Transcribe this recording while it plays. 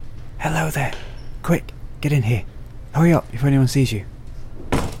Hello there. Quick, get in here. Hurry up before anyone sees you.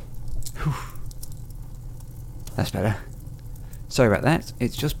 Whew. That's better. Sorry about that.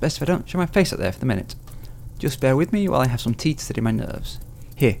 It's just best if I don't show my face up there for the minute. Just bear with me while I have some tea to steady my nerves.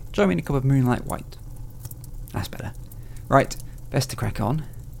 Here, join me in a cup of Moonlight White. That's better. Right, best to crack on.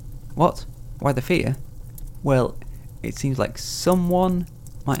 What? Why the fear? Well, it seems like someone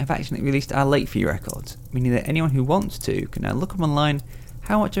might have accidentally released our late fee records, meaning that anyone who wants to can now look up online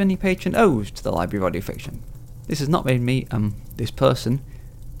how much any patron owes to the Library of Audio Fiction. This has not made me, this person,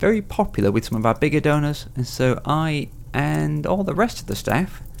 very popular with some of our bigger donors, and so I and all the rest of the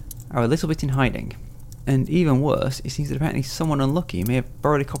staff are a little bit in hiding. And even worse, it seems that apparently someone unlucky may have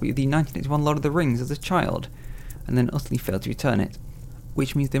borrowed a copy of the 1981 Lord of the Rings as a child, and then utterly failed to return it,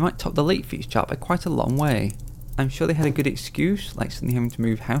 which means they might top the late fees chart by quite a long way. I'm sure they had a good excuse, like suddenly having to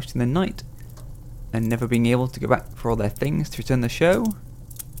move house in the night, and never being able to go back for all their things to return the show,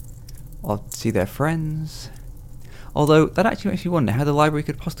 or see their friends. Although, that actually makes me wonder how the library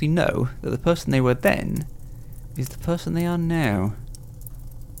could possibly know that the person they were then is the person they are now.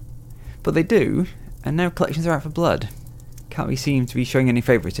 But they do, and now collections are out for blood. Can't be seen to be showing any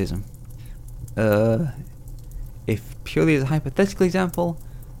favouritism. If purely as a hypothetical example,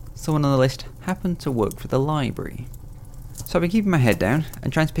 someone on the list happened to work for the library. So I've been keeping my head down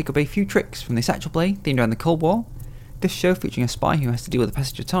and trying to pick up a few tricks from this actual play themed around the Cold War, this show featuring a spy who has to deal with the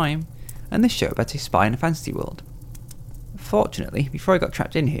passage of time, and this show about a spy in a fantasy world. Fortunately, before I got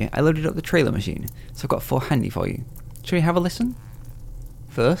trapped in here, I loaded up the trailer machine, so I've got 4 handy for you. Shall we have a listen?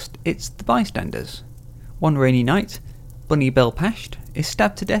 First, it's The Bystanders. One rainy night, Bunny Bell Pasht is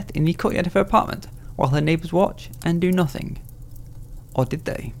stabbed to death in the courtyard of her apartment, while her neighbours watch and do nothing. Or did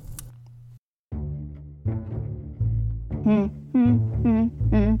they?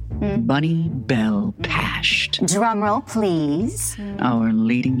 Bunny Bell Pasht. Drumroll, please. Our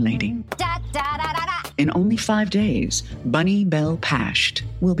leading lady. Da, da, da, da, da. In only 5 days, Bunny Bell Pasht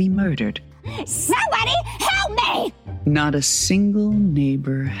will be murdered. Somebody help me! Not a single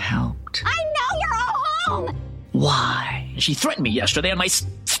neighbor helped. I know you're all home! Why? She threatened me yesterday and my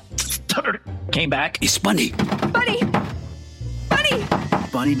stutter came back. It's Bunny. Bunny! Bunny!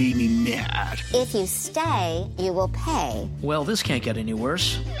 Bunny made me mad. If you stay, you will pay. Well, this can't get any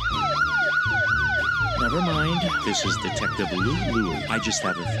worse. Never mind. This is Detective Lulu. I just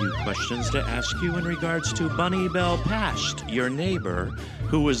have a few questions to ask you in regards to Bunny Bell Pasht, your neighbor,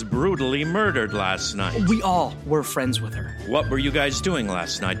 who was brutally murdered last night. We all were friends with her. What were you guys doing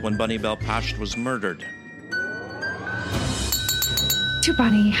last night when Bunny Bell Pasht was murdered? To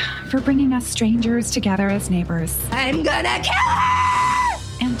Bunny for bringing us strangers together as neighbors. I'm gonna kill her!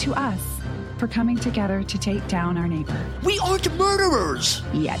 And to us for coming together to take down our neighbor. We aren't murderers!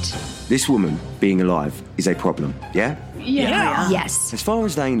 Yet. This woman being alive is a problem, yeah? Yeah. Yes. As far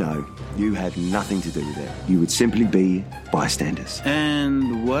as they know, you had nothing to do with it. You would simply be bystanders.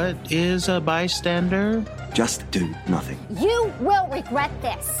 And what is a bystander? Just do nothing. You will regret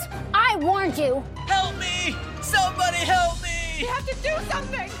this. I warned you. Help me! Somebody help me! We have to do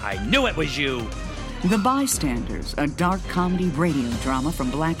something! I knew it was you! The Bystanders, a dark comedy radio drama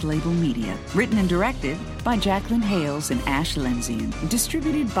from Black Label Media. Written and directed by Jacqueline Hales and Ash Lenzian.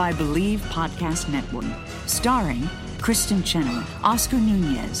 Distributed by Believe Podcast Network. Starring Kristen Chenoweth, Oscar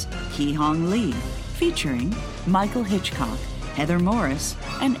Nunez, Hee Hong Lee. Featuring Michael Hitchcock, Heather Morris,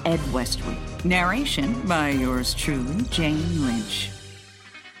 and Ed Westwood. Narration by yours truly, Jane Lynch.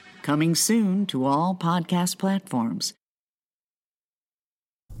 Coming soon to all podcast platforms.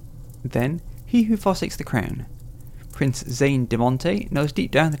 Then, he who forsakes the crown. Prince Zane de Monte knows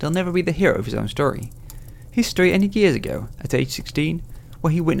deep down that he'll never be the hero of his own story. His story ended years ago, at age 16,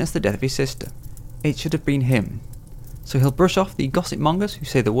 where he witnessed the death of his sister. It should have been him. So he'll brush off the gossip mongers who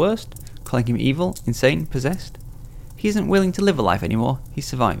say the worst, calling him evil, insane, possessed. He isn't willing to live a life anymore, he's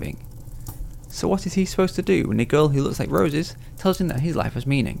surviving. So what is he supposed to do when a girl who looks like roses tells him that his life has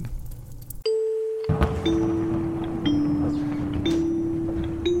meaning?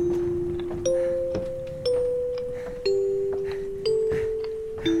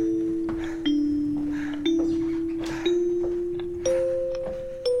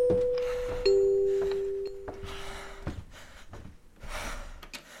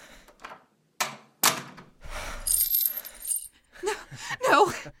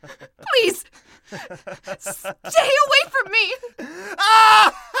 No! Please! Stay away from me!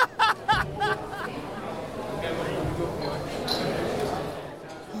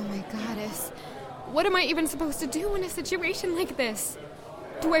 Oh my goddess. What am I even supposed to do in a situation like this?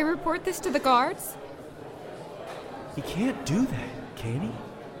 Do I report this to the guards? He can't do that, can he?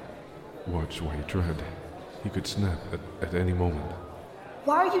 Watch where you tread. He could snap at any moment.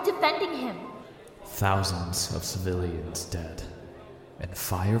 Why are you defending him? Thousands of civilians dead, and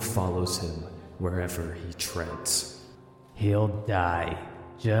fire follows him wherever he treads. He'll die,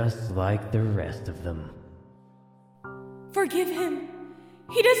 just like the rest of them. Forgive him.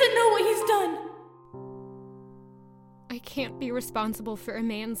 He doesn't know what he's done. I can't be responsible for a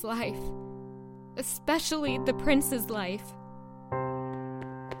man's life. Especially the prince's life.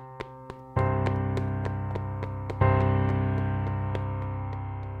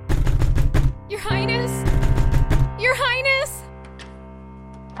 Your Highness! Your Highness!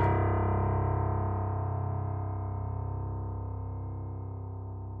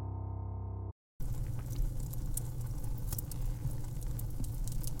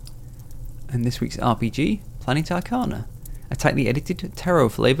 And this week's RPG, Planet Arcana, a tightly edited,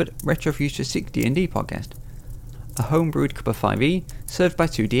 tarot-flavoured, retro-futuristic D&D podcast. A homebrewed cup of 5e, served by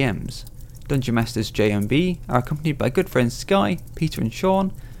 2 DMs. Dungeon Masters J and B are accompanied by good friends Sky, Peter and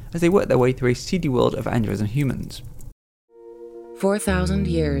Sean, as they work their way through a seedy world of androids and humans. 4,000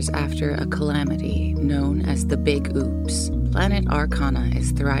 years after a calamity known as the Big Oops, Planet Arcana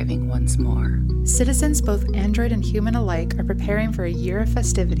is thriving once more. Citizens, both android and human alike, are preparing for a year of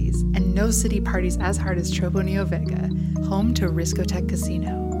festivities, and no city parties as hard as Trovo Neo Vega, home to Riscotech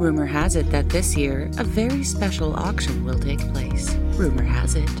Casino. Rumor has it that this year, a very special auction will take place. Rumor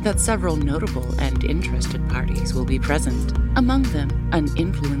has it that several notable and interested parties will be present. Among them, an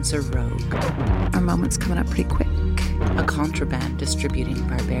influencer rogue. Our moment's coming up pretty quick. A contraband distributing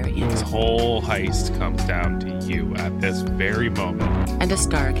barbarian. This whole heist comes down to you at this very moment. And a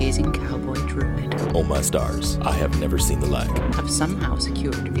stargazing cowboy druid. Oh my stars, I have never seen the like. Have somehow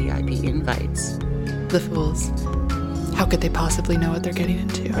secured VIP invites. The fools. How could they possibly know what they're getting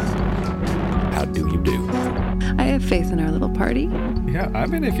into? How do you do? I have faith in our little party. Yeah,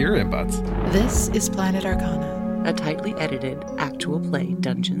 I'm in if you're in, Butts. This is Planet Arcana, a tightly edited, actual play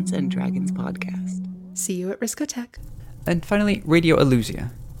Dungeons and Dragons podcast. See you at Riscotech. And finally, Radio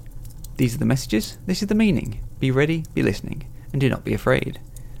Illusia. These are the messages, this is the meaning. Be ready, be listening, and do not be afraid.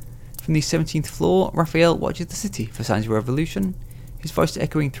 From the 17th floor, Raphael watches the city for signs of revolution, his voice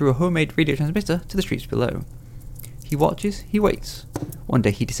echoing through a homemade radio transmitter to the streets below. He watches, he waits. One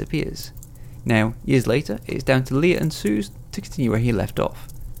day he disappears. Now, years later, it is down to Leah and Suze to continue where he left off.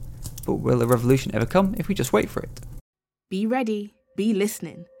 But will a revolution ever come if we just wait for it? Be ready, be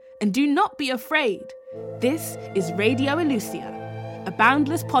listening, and do not be afraid. This is Radio Illusia, a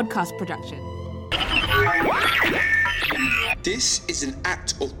Boundless podcast production. This is an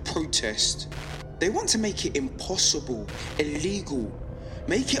act of protest. They want to make it impossible, illegal,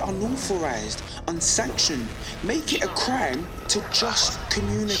 make it unauthorized, unsanctioned, make it a crime to just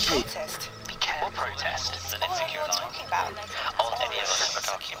communicate. Protest. Be careful. What protest? An insecure line. All any of us are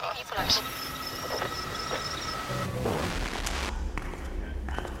talking about.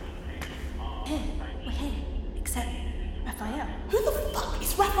 Hey, except Raphael. Who the fuck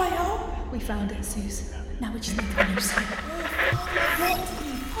is Raphael? We found it, Suze. Now we just need the news. What?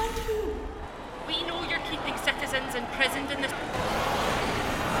 Find who? We know you're keeping citizens imprisoned in this.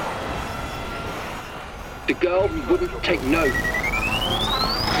 The girl wouldn't take no.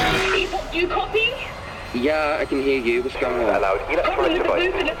 You copy? Yeah, I can hear you. What's going on? Allowed electronic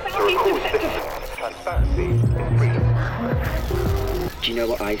devices to record citizens. Transparency and freedom. Do you know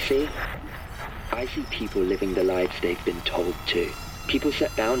what I see? I see people living the lives they've been told to. People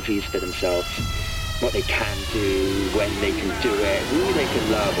set boundaries for themselves. What they can do, when they can do it, who they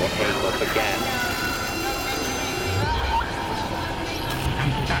can love or hate or forget.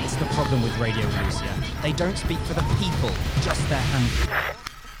 And that's the problem with Radio Illusia. They don't speak for the people, just their hand.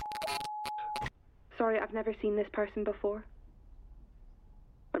 Sorry, I've never seen this person before.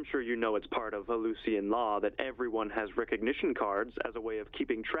 I'm sure you know it's part of Illusian law that everyone has recognition cards as a way of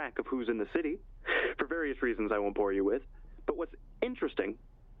keeping track of who's in the city, for various reasons I won't bore you with. But what's interesting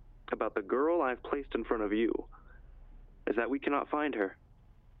about the girl I've placed in front of you is that we cannot find her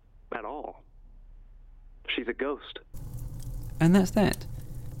at all. She's a ghost. And that's that.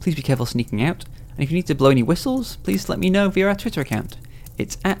 Please be careful sneaking out, and if you need to blow any whistles, please let me know via our Twitter account.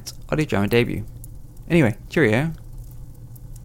 It's @AudioDramaDebut. Anyway, cheerio.